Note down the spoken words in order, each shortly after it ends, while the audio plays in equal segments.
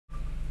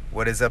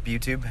What is up,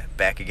 YouTube?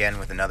 Back again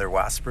with another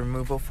wasp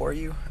removal for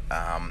you.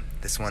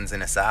 This one's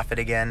in a soffit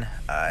again.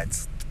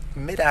 It's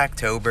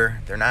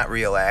mid-October. They're not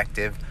real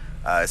active,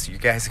 so you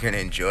guys are going to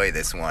enjoy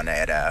this one.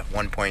 At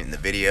one point in the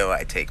video,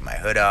 I take my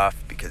hood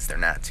off because they're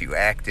not too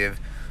active.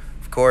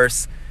 Of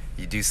course,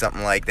 you do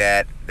something like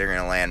that, they're going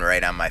to land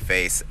right on my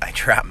face. I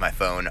dropped my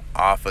phone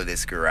off of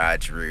this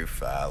garage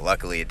roof.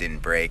 Luckily, it didn't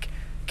break.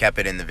 Kept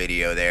it in the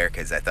video there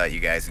because I thought you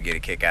guys would get a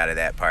kick out of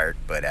that part,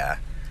 but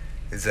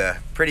it's a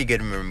pretty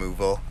good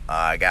removal.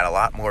 I got a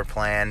lot more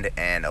planned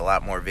and a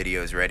lot more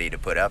videos ready to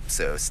put up,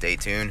 so stay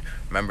tuned.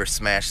 Remember,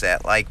 smash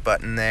that like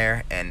button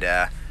there, and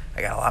I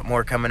got a lot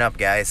more coming up,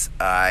 guys.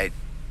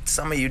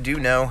 Some of you do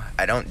know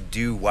I don't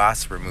do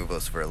wasp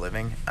removals for a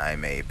living.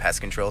 I'm a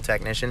pest control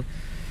technician.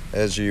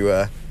 As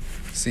you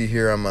see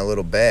here on my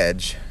little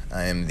badge,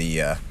 I am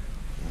the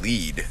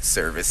lead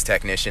service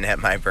technician at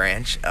my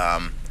branch.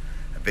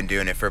 I've been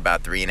doing it for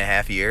about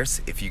 3.5 years.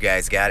 If you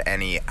guys got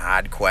any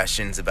odd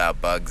questions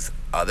about bugs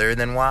other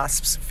than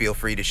wasps, feel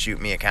free to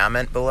shoot me a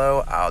comment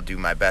below. I'll do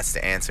my best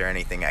to answer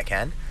anything I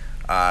can.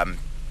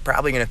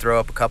 Probably going to throw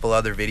up a couple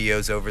other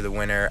videos over the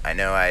winter. I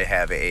know I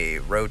have a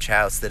roach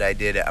house that I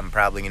did. I'm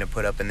probably going to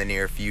put up in the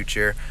near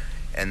future.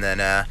 And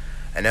then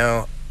I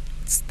know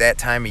it's that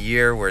time of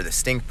year where the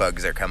stink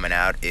bugs are coming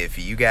out. If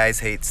you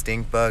guys hate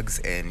stink bugs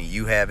and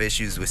you have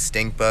issues with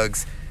stink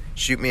bugs,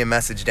 shoot me a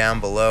message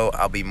down below.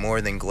 I'll be more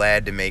than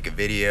glad to make a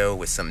video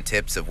with some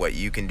tips of what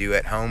you can do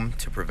at home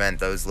to prevent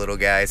those little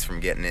guys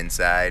from getting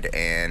inside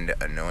and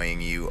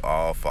annoying you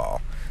all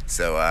fall.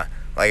 So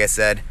like I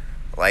said,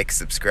 like,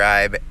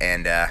 subscribe,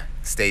 and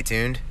stay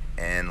tuned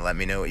and let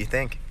me know what you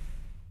think.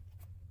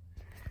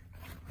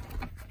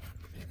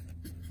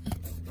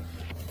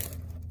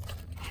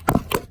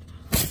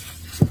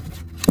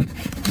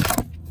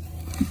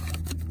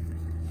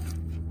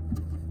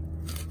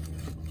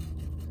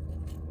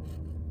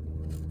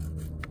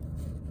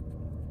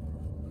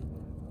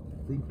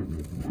 In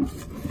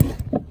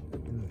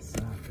the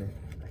soffit,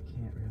 I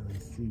can't really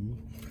see.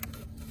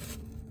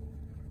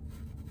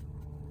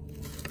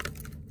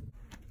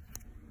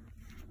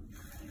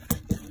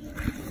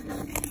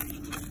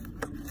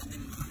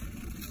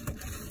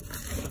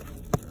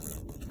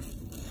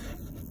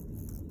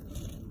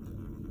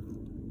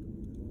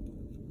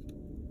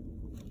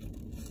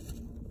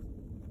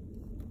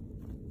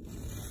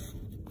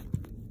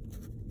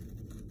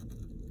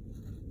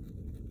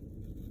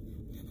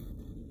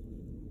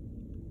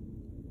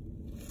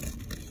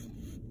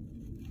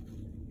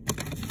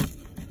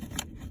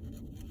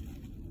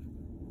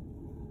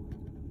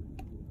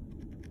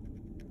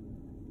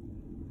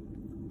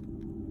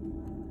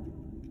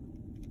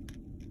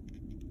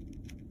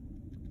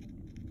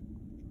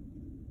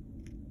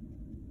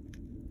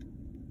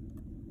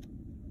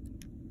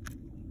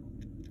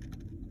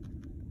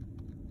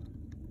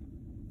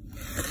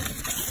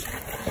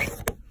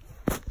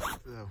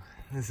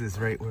 This is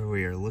right where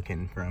we are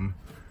looking from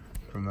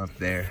up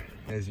there.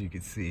 As you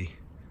can see,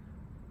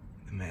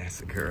 the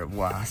massacre of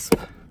wasp.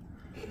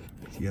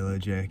 These yellow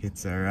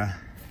jackets are,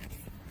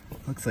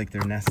 looks like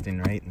they're nesting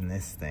right in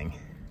this thing.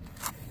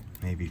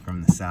 Maybe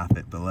from the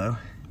soffit below.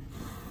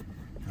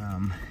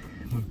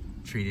 We've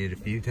treated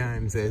a few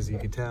times, as you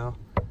can tell.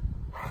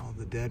 All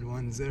the dead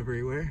ones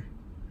everywhere.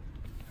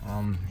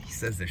 He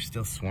says they're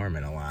still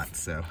swarming a lot,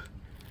 so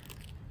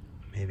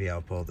maybe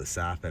I'll pull the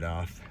soffit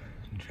off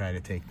and try to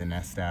take the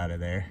nest out of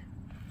there.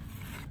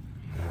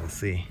 We'll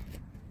see.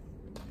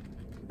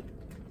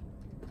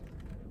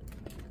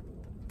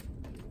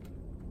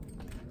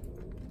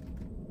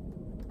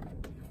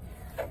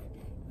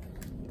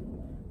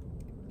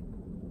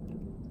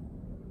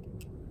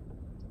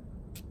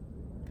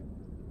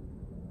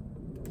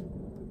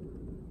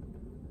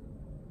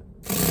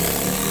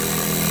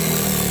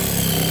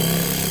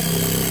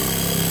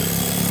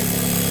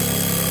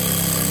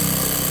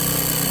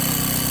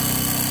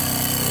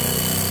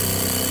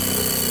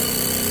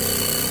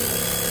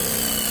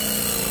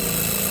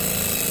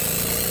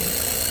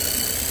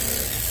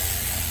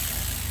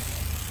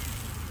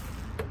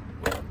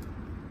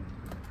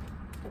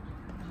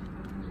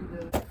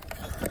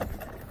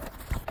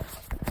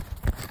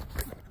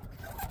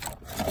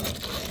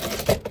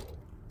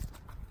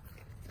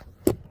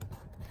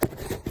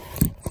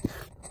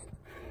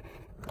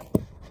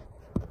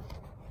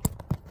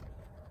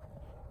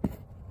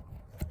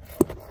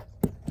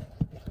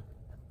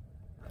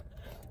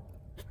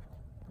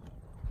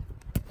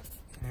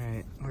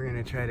 We're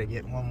gonna try to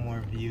get one more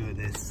view of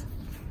this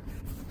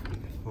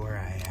before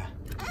I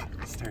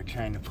start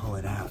trying to pull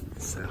it out.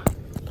 So.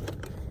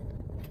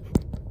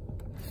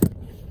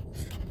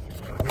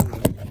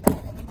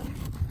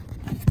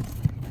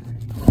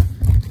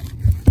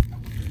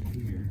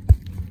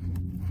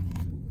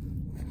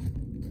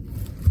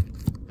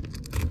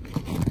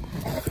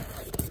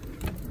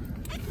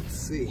 Let's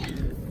see.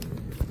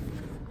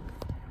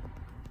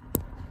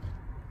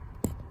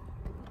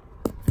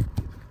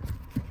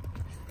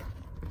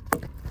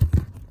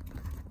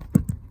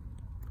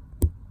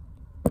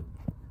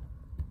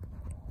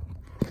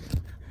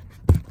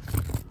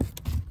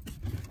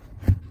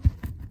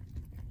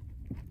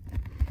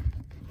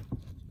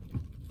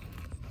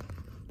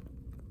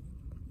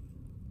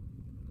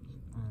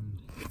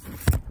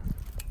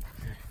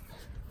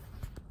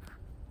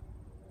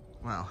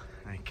 Well,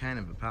 I kind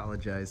of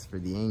apologize for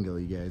the angle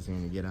you guys are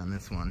gonna get on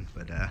this one,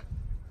 but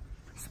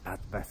it's about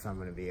the best I'm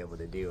gonna be able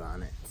to do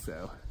on it.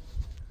 So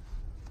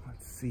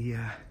let's see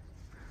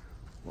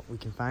what we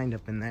can find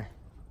up in there.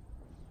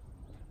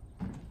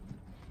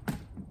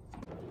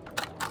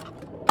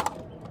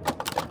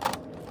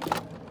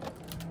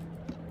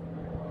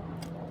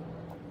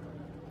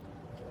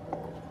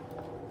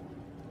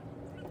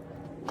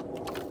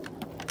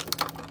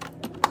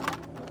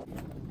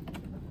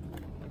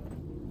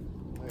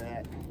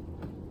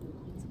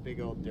 Big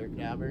old dirt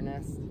dauber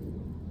nest.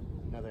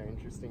 Another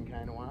interesting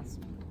kind of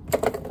wasp.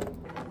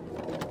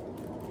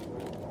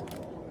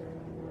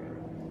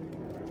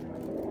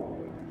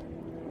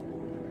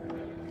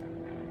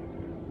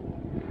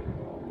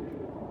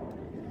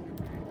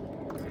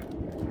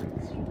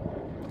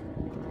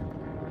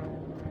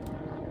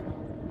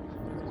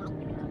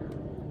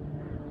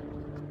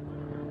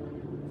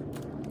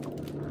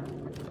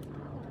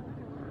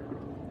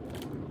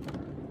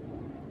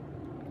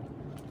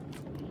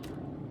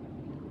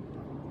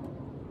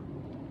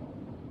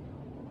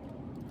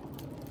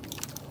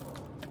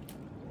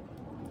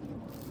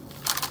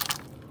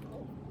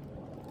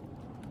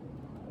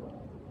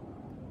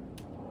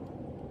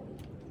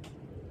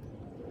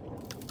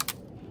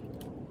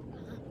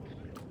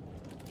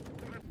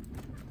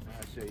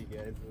 Show you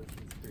guys, this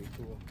is pretty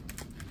cool.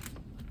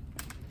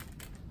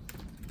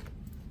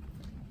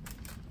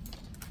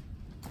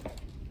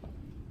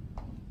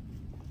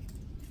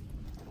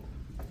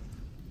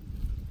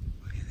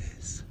 Look at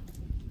this.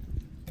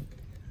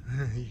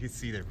 You can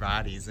see their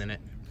bodies in it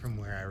from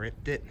where I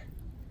ripped it.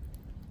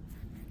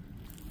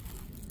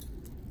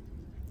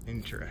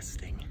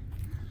 Interesting.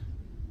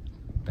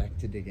 Back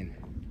to digging.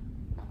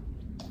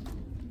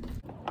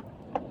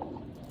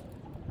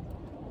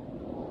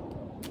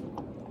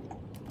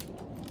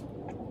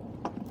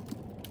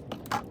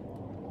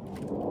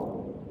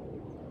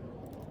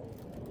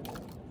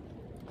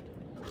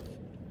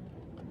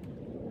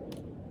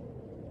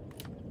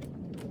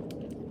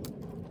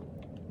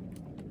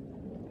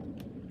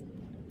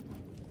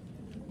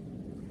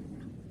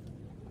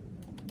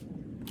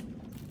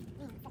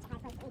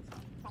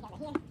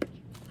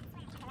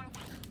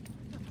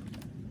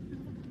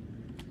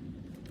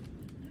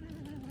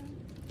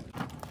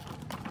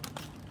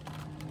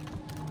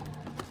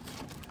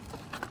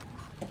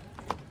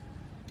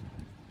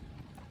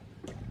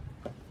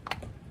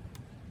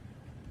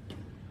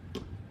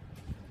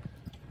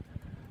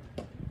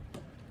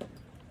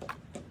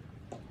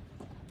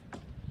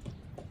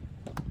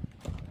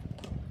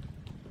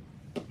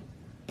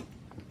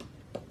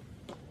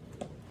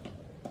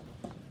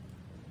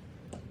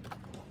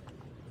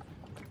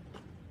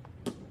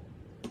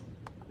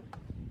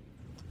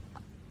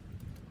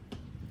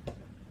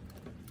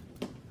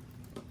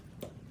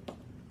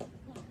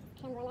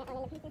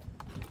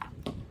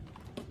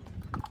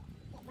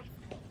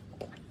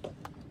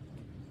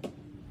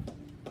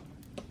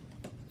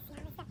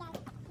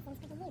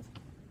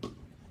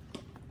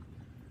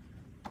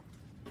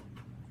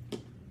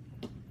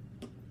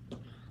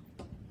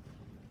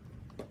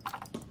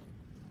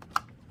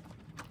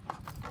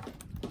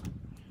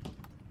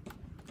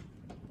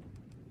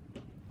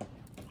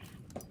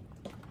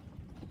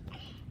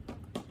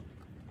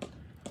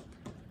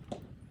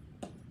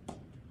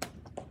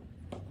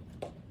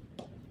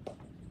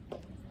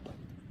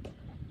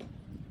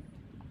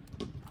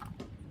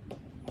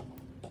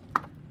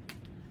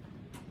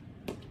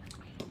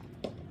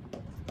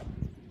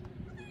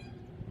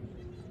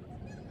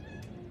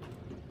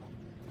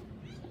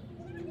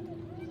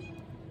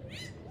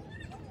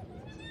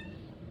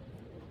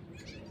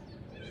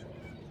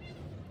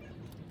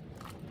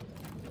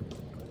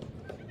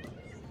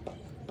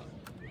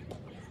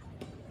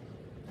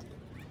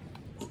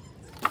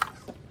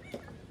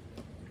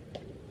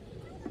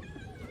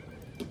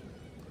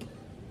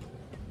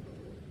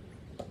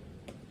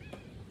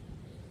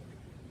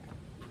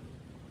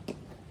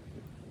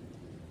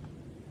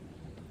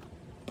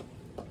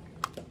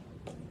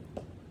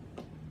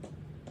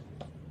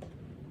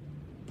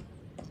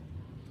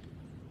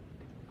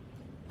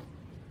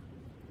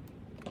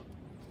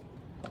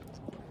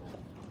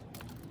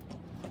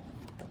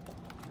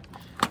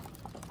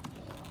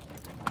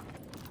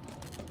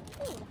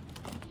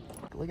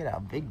 Look at how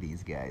big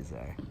these guys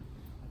are.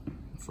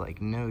 It's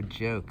like no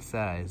joke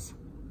size.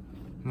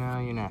 No,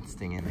 you're not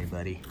stinging me,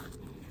 buddy.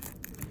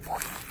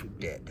 You're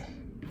dead.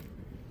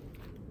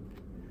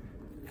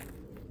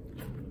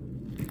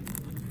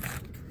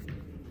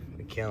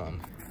 We kill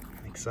him.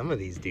 Like some of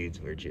these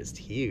dudes were just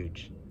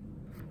huge.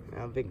 Look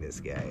how big this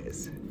guy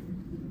is.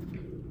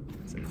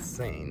 It's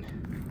insane.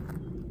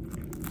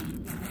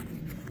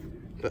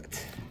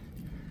 But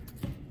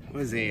it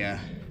was a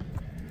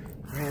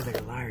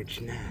rather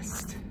large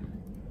nest.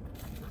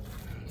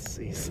 Let's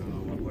see some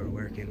of what we're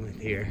working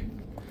with here.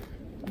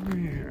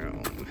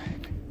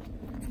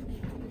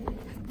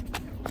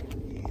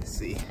 You can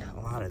see a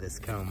lot of this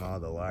comb, all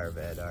the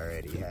larvae had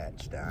already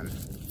hatched on.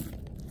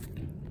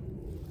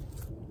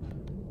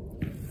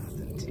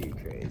 Nothing too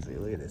crazy.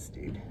 Look at this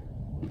dude.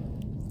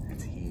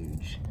 That's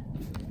huge.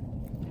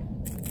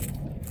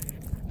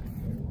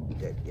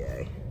 dead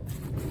guy.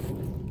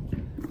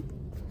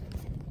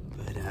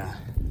 But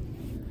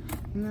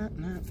no,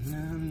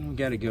 we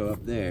gotta go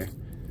up there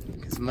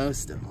because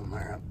most of them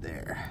are up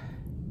there.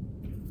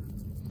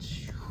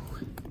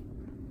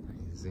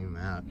 Zoom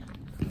out.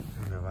 I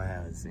don't know why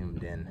I was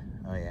zoomed in.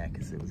 Oh yeah,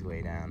 because it was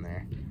way down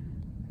there.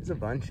 There's a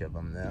bunch of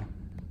them though.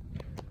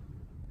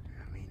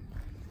 I mean,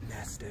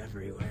 nest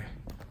everywhere.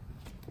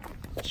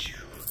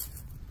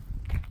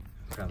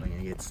 Probably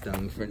gonna get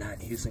stung for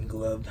not using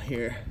glove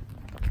here,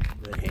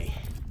 but hey.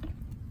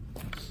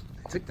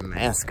 I took the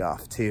mask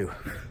off too.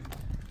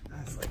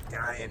 I was like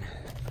dying.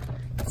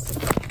 It's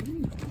a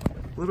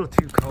little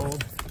too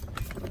cold,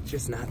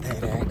 just not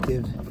that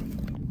active.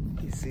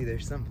 You see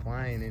there's some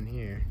flying in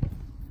here.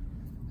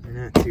 They're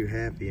not too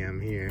happy I'm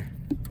here.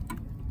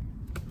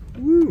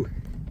 Woo!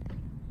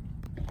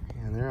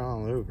 Yeah, they're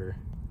all over.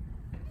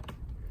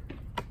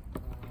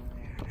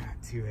 They're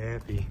not too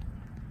happy.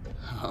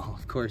 Oh,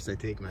 of course I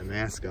take my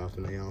mask off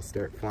and they all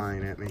start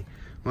flying at me.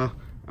 Well,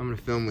 I'm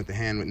gonna film with the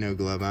hand with no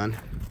glove on.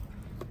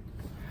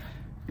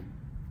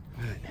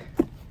 But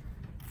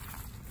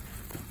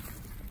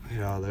look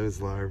at all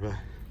those larvae.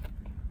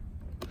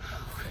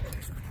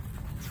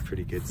 It's a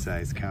pretty good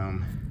sized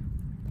comb.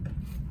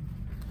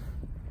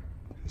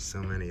 There's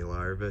so many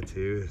larvae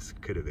too. This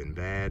could have been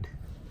bad.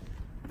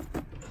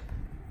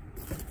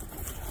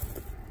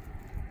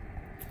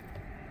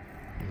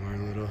 More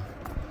little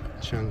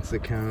chunks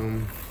of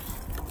comb.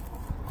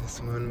 This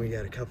one, we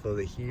got a couple of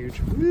the huge.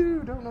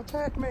 Woo, don't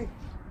attack me.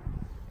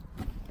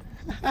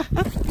 Oh,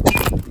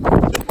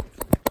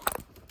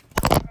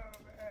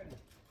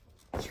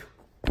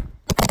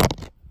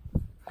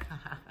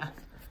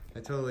 I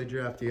totally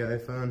dropped the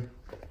iPhone.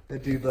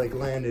 That dude like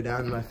landed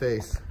on my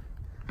face.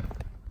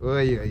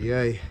 Oy, oy,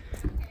 oy.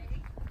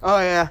 Oh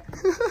yeah.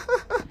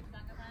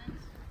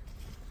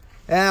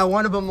 Yeah,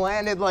 one of them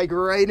landed like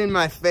right in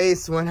my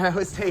face when I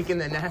was taking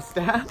the nest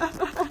out.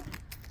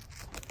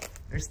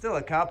 There's still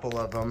a couple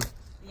of them.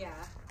 Yeah.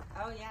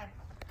 Oh yeah.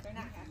 They're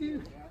not happy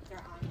with you. They're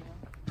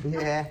on you.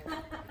 Yeah.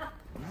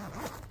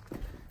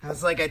 I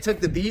was like, I took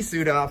the bee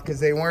suit off because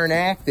they weren't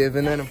active,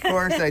 and then of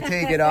course I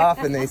take it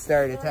off and they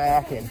start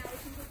attacking.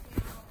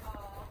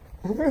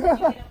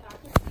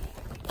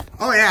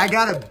 Oh yeah, I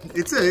got a.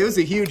 It was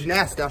a huge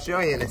nest. I'll show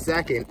you in a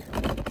second.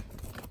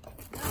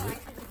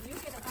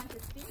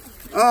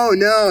 Oh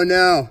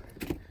no.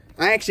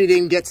 I actually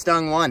didn't get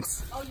stung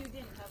once. Oh, you didn't?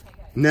 Okay,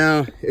 good.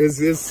 No, it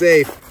was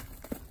safe.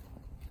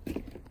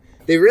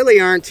 They really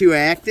aren't too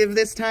active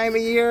this time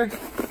of year.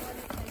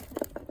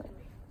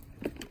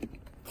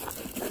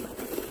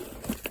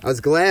 I was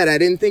glad. I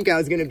didn't think I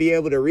was going to be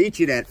able to reach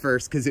it at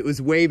first because it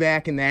was way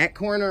back in that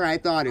corner. I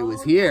thought it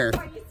was here.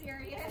 Are you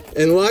serious?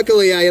 And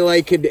luckily I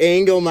like could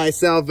angle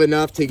myself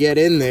enough to get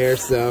in there,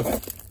 so.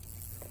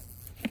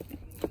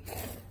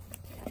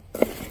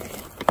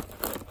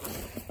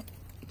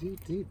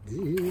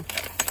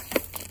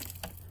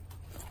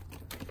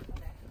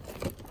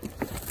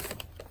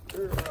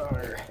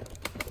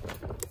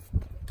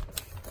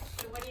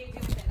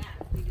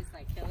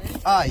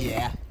 Oh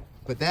yeah,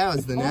 but that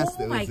was the nest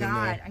that was in there. Oh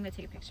my god, I'm gonna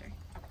take a picture.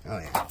 Oh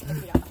yeah.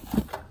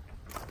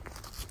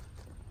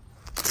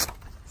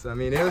 So I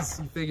mean, it was,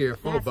 you figure, a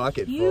full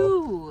bucket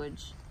full.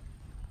 Huge.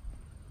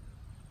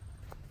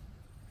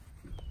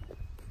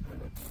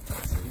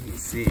 So you can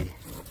see,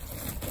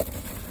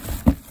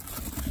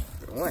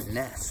 for one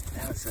nest,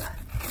 that was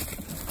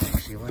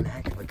actually one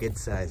heck of a good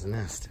sized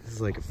nest. This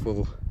is like a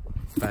full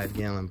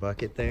 5-gallon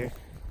bucket there.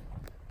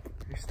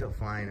 They're still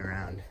flying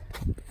around.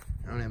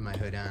 I don't have my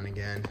hood on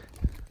again.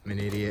 I'm an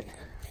idiot.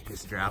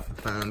 Just dropped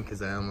the phone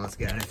because I almost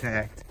got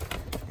attacked.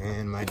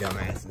 And my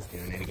dumbass is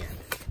doing it again.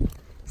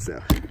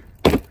 So,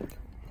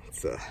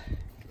 it's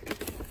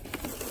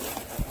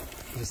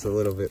just a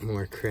little bit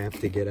more crap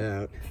to get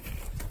out.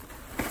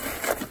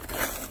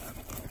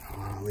 I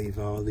want to leave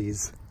all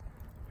these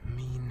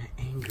mean,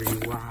 angry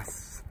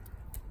wasps.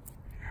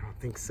 I don't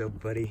think so,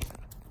 buddy.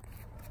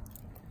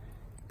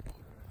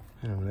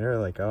 Oh, they're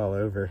like all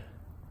over.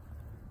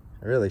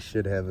 I really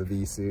should have a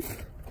bee suit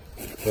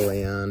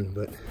fully on,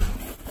 but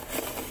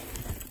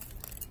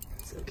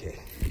it's okay.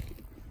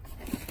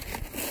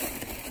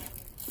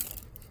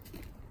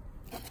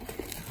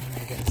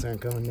 You guys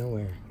aren't going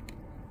nowhere.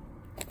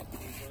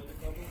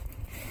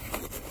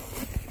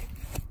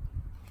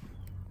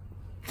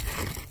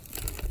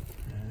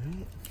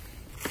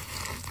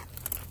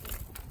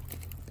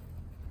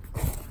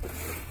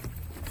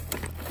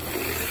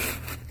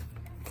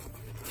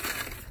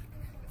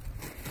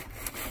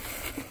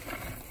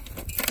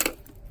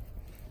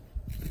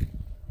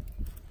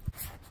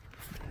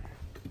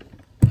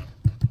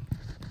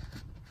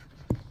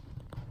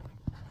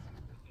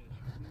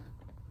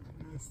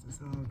 Is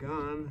all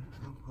gone.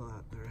 I'll pull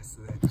out the rest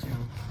of that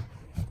junk.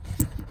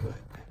 But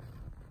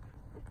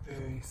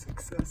very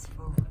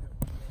successful.